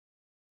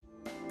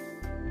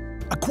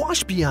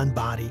Aquage Beyond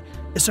Body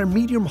is our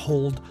medium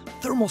hold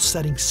thermal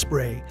setting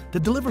spray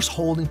that delivers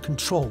hold and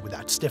control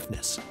without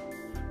stiffness.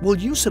 We'll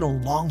use it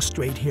on long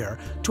straight hair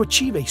to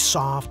achieve a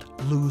soft,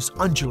 loose,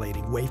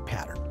 undulating wave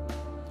pattern.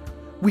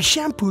 We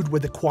shampooed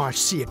with Aquage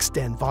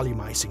C-Extend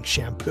Volumizing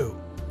Shampoo,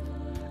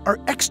 our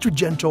extra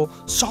gentle,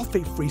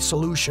 sulfate-free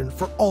solution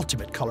for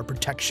ultimate color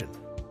protection.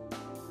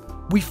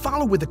 We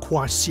follow with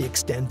Aquage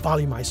C-Extend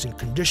Volumizing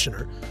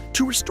Conditioner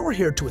to restore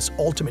hair to its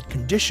ultimate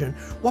condition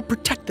while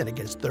protecting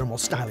against thermal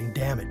styling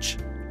damage.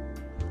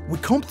 We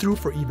comb through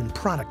for even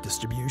product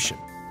distribution.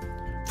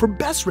 For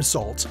best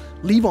results,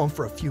 leave on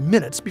for a few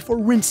minutes before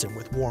rinsing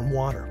with warm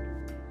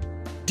water.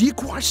 The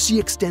Aquage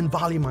C-Extend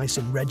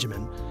Volumizing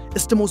Regimen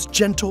is the most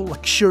gentle,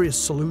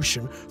 luxurious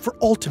solution for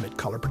ultimate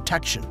color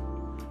protection.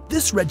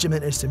 This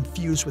regimen is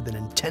infused with an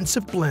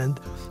intensive blend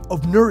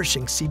of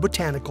nourishing sea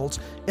botanicals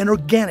and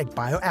organic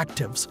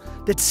bioactives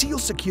that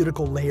seals the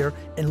cuticle layer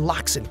and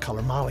locks in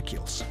color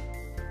molecules.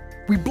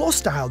 We blow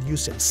style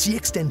using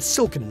C-Extend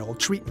Silkenol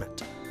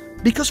treatment,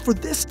 because for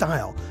this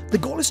style, the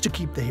goal is to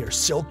keep the hair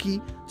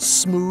silky,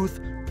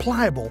 smooth,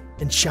 pliable,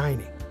 and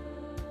shiny.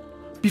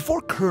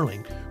 Before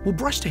curling, we'll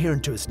brush the hair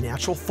into its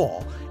natural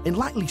fall and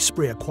lightly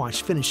spray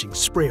Aquage finishing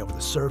spray over the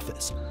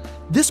surface.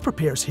 This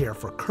prepares hair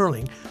for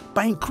curling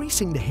by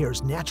increasing the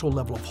hair's natural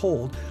level of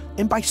hold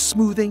and by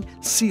smoothing,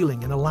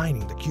 sealing, and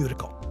aligning the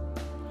cuticle.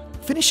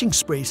 Finishing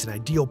spray is an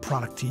ideal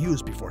product to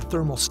use before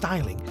thermal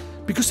styling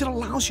because it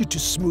allows you to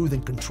smooth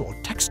and control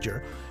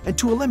texture and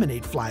to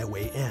eliminate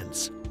flyaway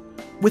ends.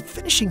 With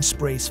finishing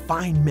spray's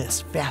fine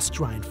mist,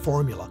 fast-drying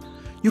formula,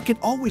 you can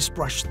always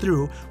brush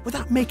through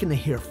without making the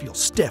hair feel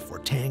stiff or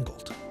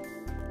tangled.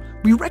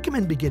 We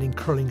recommend beginning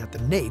curling at the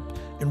nape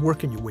and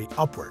working your way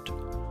upward.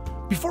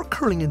 Before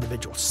curling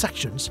individual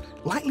sections,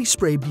 lightly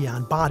spray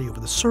Beyond Body over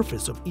the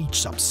surface of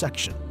each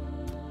subsection.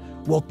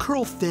 We'll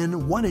curl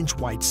thin 1-inch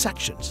wide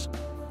sections.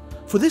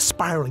 For this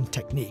spiraling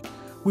technique,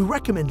 we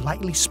recommend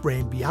lightly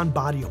spraying Beyond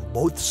Body on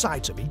both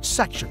sides of each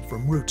section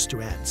from roots to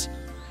ends,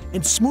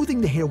 and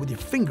smoothing the hair with your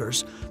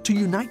fingers to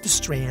unite the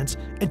strands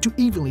and to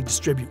evenly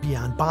distribute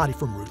Beyond Body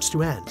from roots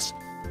to ends.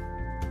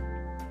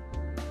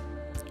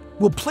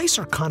 We'll place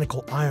our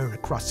conical iron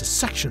across the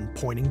section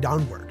pointing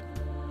downward.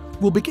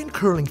 We'll begin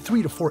curling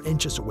 3 to 4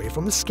 inches away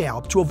from the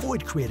scalp to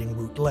avoid creating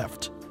root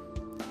lift.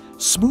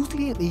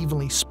 Smoothly and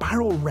evenly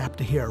spiral wrap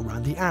the hair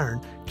around the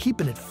iron,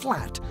 keeping it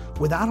flat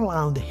without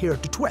allowing the hair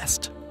to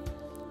twist.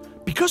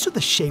 Because of the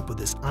shape of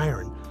this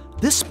iron,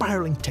 this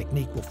spiraling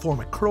technique will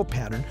form a curl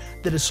pattern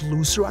that is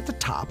looser at the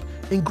top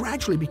and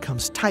gradually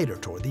becomes tighter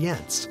toward the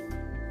ends.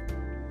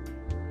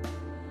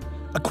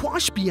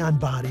 Aquage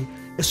Beyond Body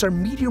is our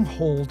medium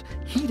hold,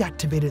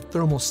 heat-activated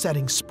thermal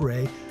setting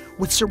spray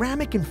with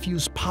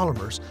ceramic-infused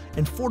polymers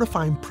and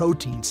fortifying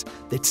proteins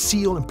that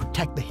seal and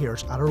protect the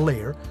hair's outer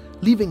layer,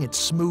 leaving it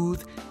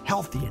smooth,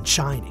 healthy, and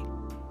shiny.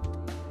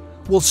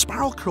 We'll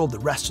spiral curl the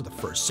rest of the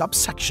first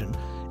subsection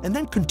and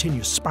then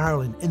continue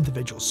spiraling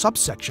individual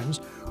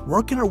subsections,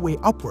 working our way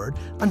upward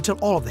until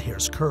all of the hair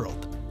is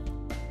curled.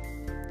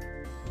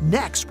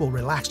 Next, we'll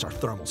relax our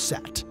thermal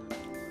set.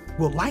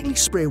 We'll lightly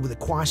spray with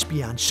Aquage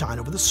Beyond Shine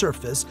over the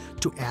surface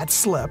to add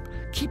slip,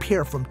 keep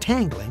hair from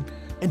tangling,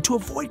 and to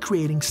avoid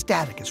creating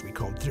static as we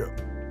comb through.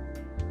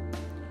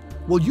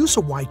 We'll use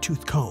a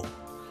wide-tooth comb.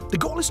 The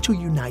goal is to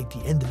unite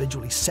the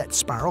individually set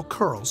spiral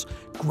curls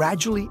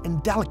gradually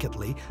and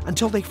delicately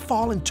until they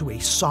fall into a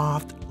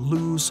soft,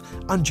 loose,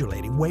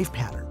 undulating wave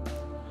pattern.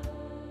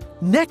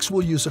 Next,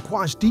 we'll use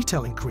Aquage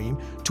Detailing Cream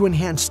to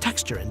enhance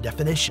texture and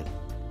definition.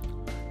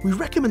 We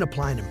recommend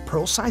applying in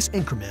pearl-sized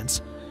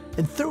increments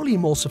and thoroughly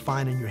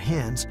emulsifying in your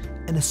hands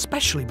and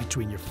especially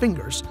between your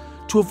fingers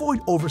to avoid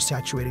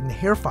oversaturating the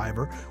hair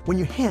fiber when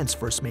your hands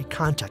first make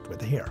contact with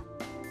the hair.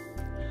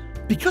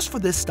 Because for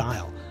this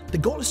style, the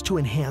goal is to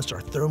enhance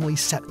our thermally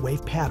set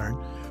wave pattern,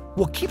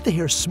 we'll keep the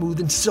hair smooth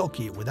and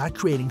silky without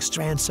creating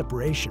strand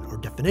separation or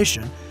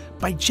definition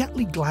by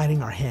gently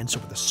gliding our hands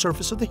over the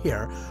surface of the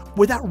hair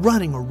without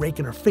running or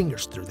raking our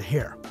fingers through the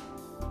hair.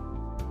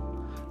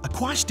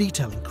 Aquage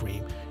Detailing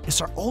Cream is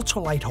our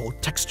ultra-light hold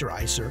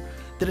texturizer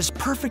that is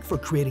perfect for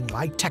creating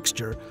light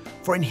texture,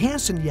 for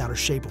enhancing the outer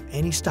shape of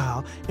any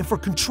style, and for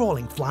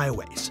controlling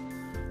flyaways,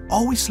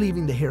 always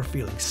leaving the hair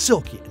feeling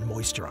silky and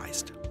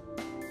moisturized.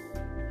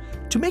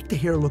 To make the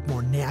hair look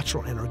more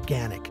natural and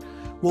organic,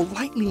 we'll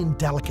lightly and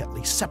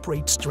delicately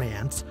separate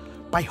strands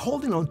by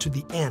holding onto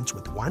the ends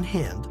with one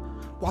hand,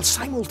 while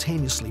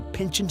simultaneously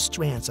pinching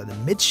strands at the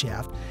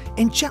midshaft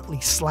and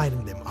gently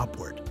sliding them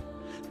upward.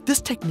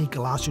 This technique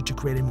allows you to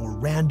create a more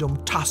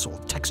random,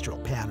 tousled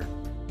textural pattern.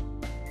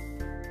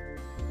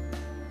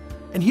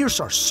 And here's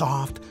our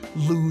soft,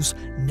 loose,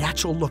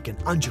 natural-looking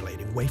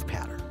undulating wave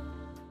pattern.